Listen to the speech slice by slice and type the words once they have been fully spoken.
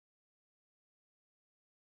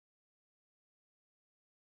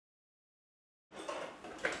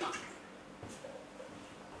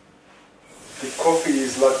coffee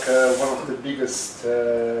is like one of the biggest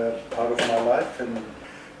part of my life,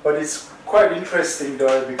 but it's quite interesting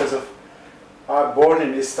though because of I'm born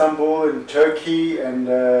in Istanbul in Turkey, and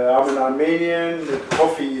I'm an Armenian. The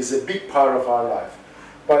coffee is a big part of our life,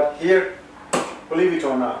 but here, believe it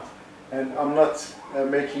or not, and I'm not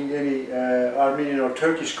making any Armenian or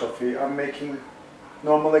Turkish coffee. I'm making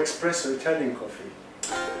normal espresso Italian coffee.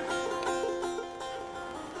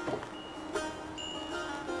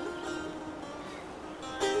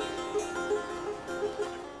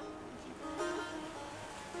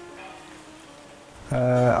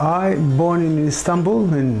 I born in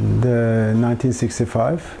Istanbul in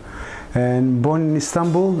 1965, and born in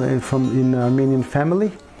Istanbul in Armenian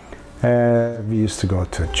family. We used to go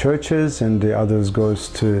to churches, and the others goes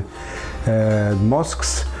to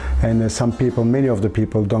mosques, and some people, many of the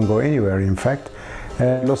people don't go anywhere. In fact,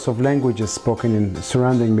 lots of languages spoken in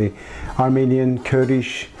surrounding me: Armenian,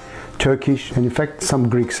 Kurdish, Turkish, and in fact some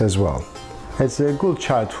Greeks as well. It's a good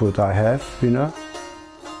childhood I have, you know.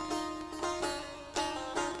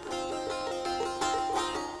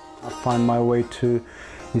 I found my way to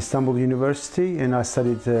Istanbul University, and I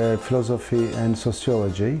studied philosophy and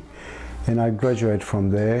sociology, and I graduated from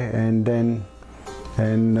there. And then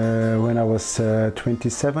when I was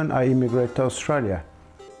 27, I immigrated to Australia.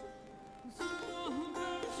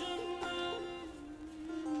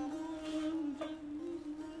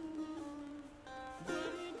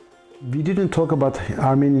 We didn't talk about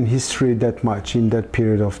Armenian history that much in that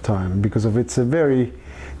period of time because of it's a very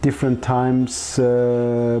different times,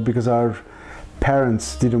 because our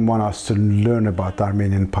parents didn't want us to learn about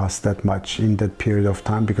Armenian past that much in that period of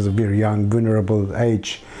time because of very young, vulnerable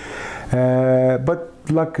age. But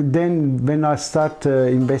like then, when I start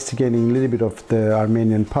investigating a little bit of the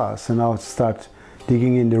Armenian past, and I'll start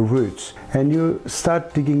digging in the roots, and you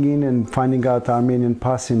start digging in and finding out Armenian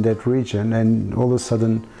past in that region, and all of a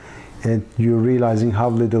sudden you're realizing how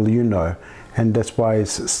little you know. And that's why I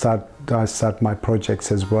start my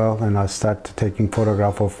projects as well, and I start taking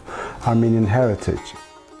photographs of Armenian heritage.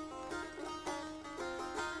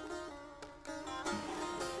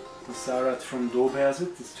 This is Arat from Doğu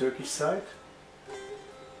Beyazıt, this Turkish side,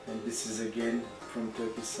 and this is again from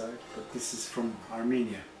Turkish side, but this is from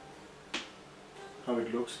Armenia, how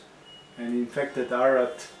it looks. And in fact that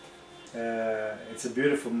Arat, it's a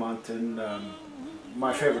beautiful mountain,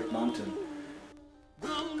 my favorite mountain.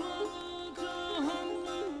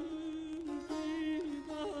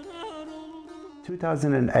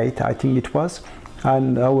 2008, I think it was,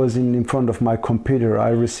 and I was in front of my computer. I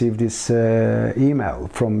received this generic email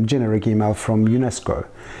from UNESCO,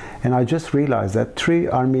 and I just realized that 3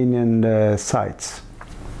 Armenian sites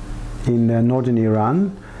in northern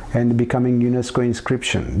Iran and becoming UNESCO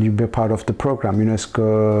inscription. You be part of the program,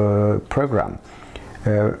 UNESCO program,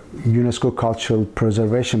 UNESCO Cultural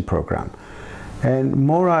Preservation Program. And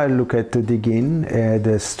more I look at the dig-in,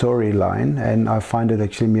 the storyline, and I find that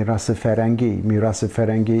actually Miras-ı Ferengi. Miras-ı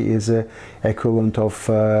Ferengi is a equivalent of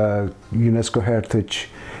UNESCO Heritage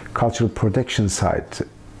Cultural Protection Site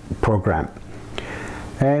program.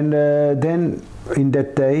 And then in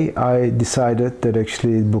that day I decided that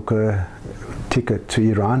actually book a ticket to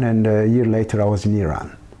Iran, and a year later I was in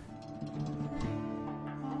Iran.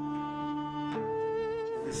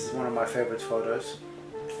 This is one of my favorite photos.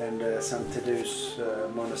 And St. Thaddeus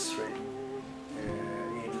monastery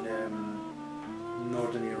in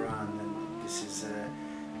northern Iran, and this is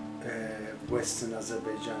western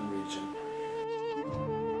Azerbaijan region.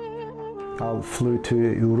 I flew to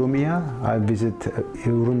Urumia. I visit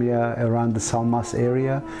Urumia around the Salmas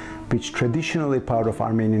area, which traditionally part of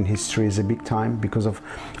Armenian history is a big time because of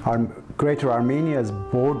Greater Armenia's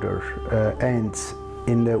border ends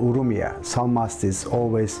in the Urumia. Salmas is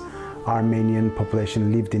always Armenian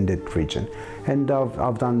population lived in that region, and I've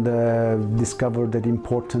discovered that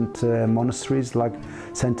important monasteries like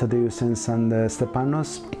St. Thaddeus and St.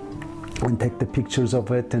 Stepanos, and take the pictures of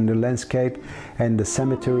it and the landscape and the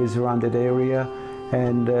cemeteries around that area,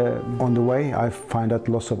 and on the way I find out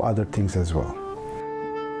lots of other things as well.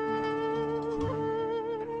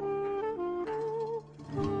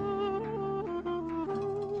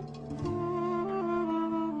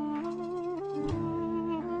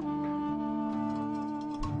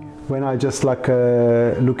 When I just look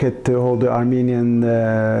at all the Armenian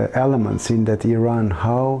elements in that Iran,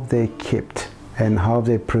 how they kept and how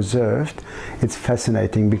they preserved, it's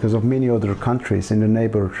fascinating because of many other countries in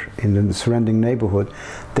the surrounding neighborhood,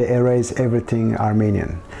 they erase everything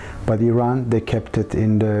Armenian. But Iran, they kept it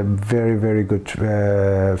in the very, very good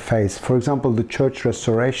phase. For example, the church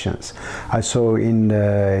restorations I saw in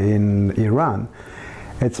Iran,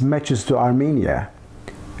 it matches to Armenia.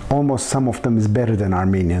 almost some of them is better than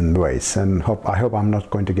Armenian ways, and I hope I'm not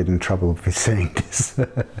going to get in trouble with saying this.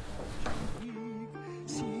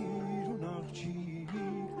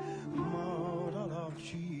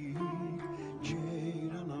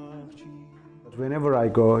 Whenever I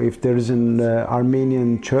go, if there is an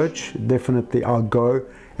Armenian church, definitely I'll go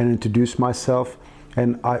and introduce myself,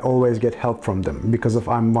 and I always get help from them because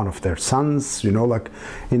I'm one of their sons. You know, like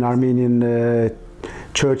in Armenian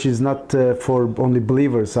church is not for only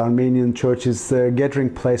believers. Armenian church is a gathering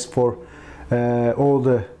place for all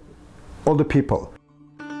the people.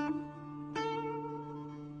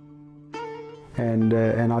 And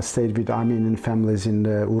I stayed with Armenian families in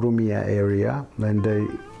the Urumia area, and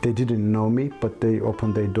they didn't know me, but they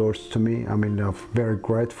opened their doors to me. I mean, I'm very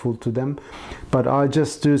grateful to them. But I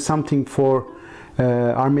just do something for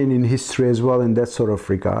Armenian history as well in that sort of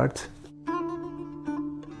regard.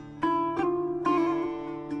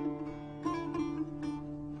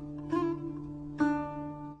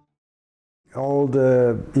 All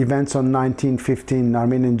the events on 1915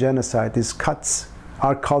 Armenian genocide cuts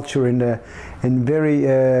our culture in a very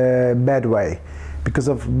bad way, because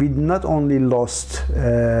we not only lost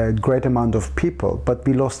a great amount of people, but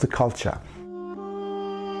we lost the culture.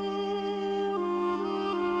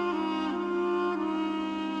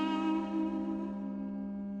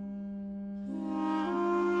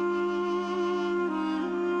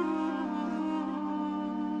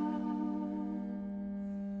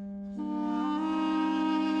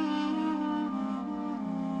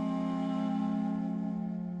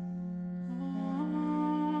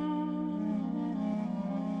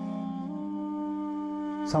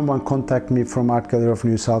 Someone contacted me from Art Gallery of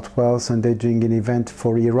New South Wales, and they're doing an event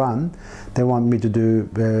for Iran. They want me to do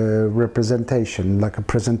representation, like a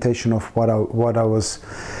presentation of what I was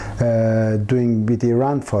doing with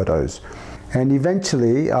Iran photos. And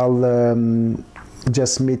eventually I'll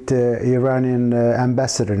just meet the Iranian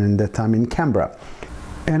ambassador in that time in Canberra.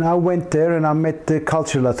 And I went there and I met the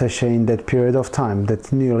cultural attaché in that period of time,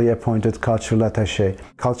 that newly appointed cultural attaché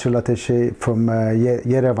from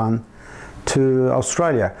Yerevan to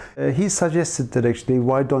Australia. He suggested that actually,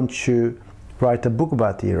 why don't you write a book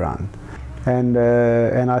about Iran? And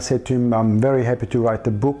I said to him, I'm very happy to write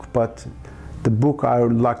a book, but the book I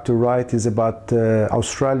would like to write is about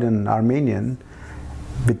Australian Armenian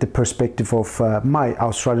with the perspective of my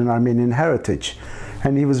Australian Armenian heritage.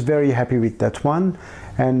 And he was very happy with that one.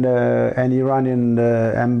 And an Iranian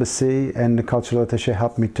embassy and the cultural attaché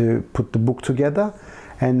helped me to put the book together.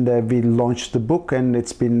 And we launched the book, and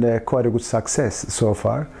it's been quite a good success so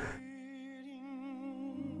far.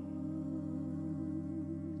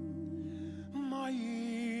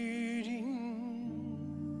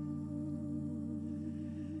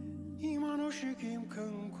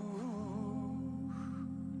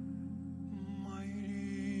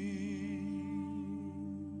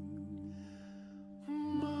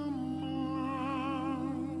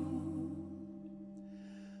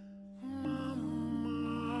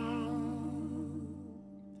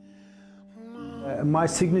 My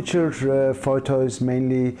signature photos,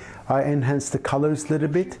 mainly I enhance the colors a little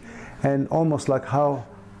bit, and almost like how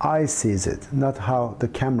I sees it, not how the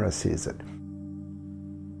camera sees it.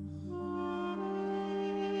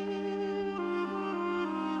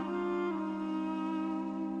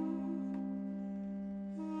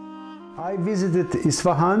 I visited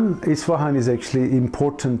Isfahan. Isfahan is actually an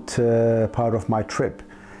important part of my trip.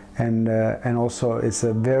 And also it's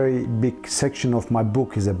a very big section of my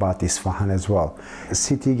book is about Isfahan as well. The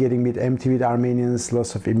city getting a bit empty with Armenians,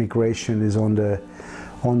 lots of immigration is on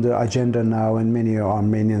the agenda now, and many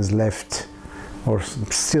Armenians left, or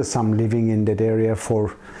still some living in that area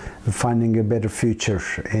for finding a better future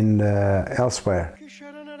in elsewhere.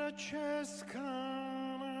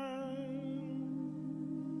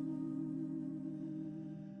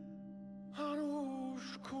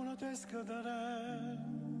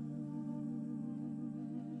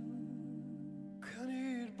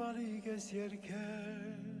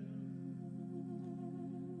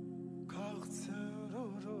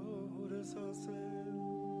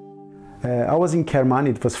 I was in Kerman.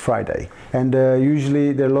 It was Friday, and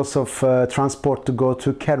usually there are lots of transport to go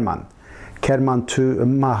to Kerman to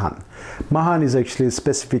Mahan. Mahan is actually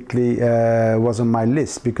specifically was on my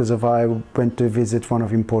list because I went to visit one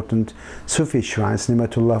of important Sufi shrines,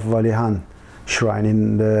 Nimetullah Valihan shrine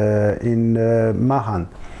in Mahan.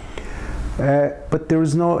 But there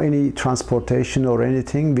is no any transportation or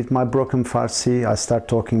anything. With my broken Farsi, I start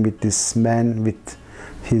talking with this man with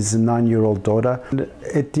his 9-year-old daughter. And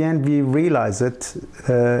at the end, we realize that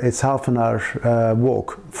it's half an hour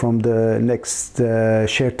walk from the next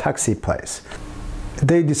shared taxi place.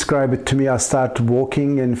 They describe it to me. I start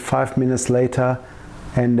walking, and 5 minutes later,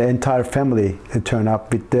 and the entire family turn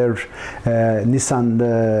up with their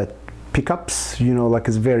Nissan pickups. You know, like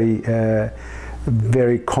it's very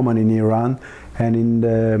common in Iran,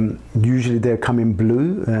 and usually they come in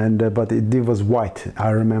blue, and but it was white. I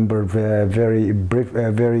remember very brief,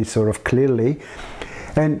 very sort of clearly,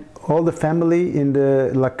 and all the family in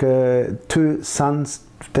the two sons,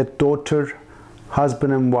 that daughter,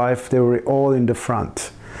 husband and wife, they were all in the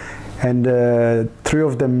front, and three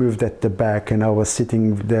of them moved at the back, and I was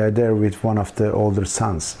sitting there with one of the older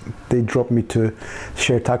sons. They dropped me to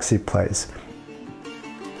share taxi place.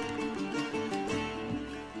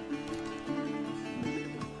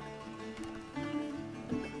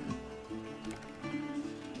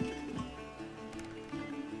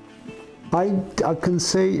 I can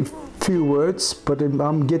say a few words, but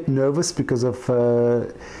I'm getting nervous because of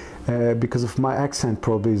my accent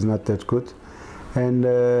probably is not that good. And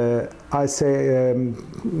I say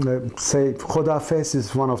Khodafes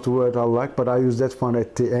is one of the words I like, but I use that one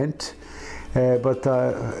at the end. But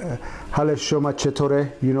Hale Shoma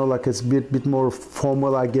Chetore, you know, like it's a bit more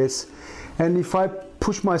formal, I guess. And if I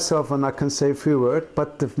push myself, and I can say a few words,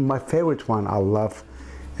 but my favorite one I love,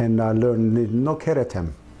 and I learned No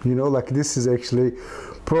Keretem. You know, like this is actually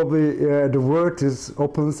probably the word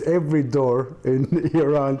opens every door in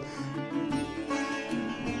Iran.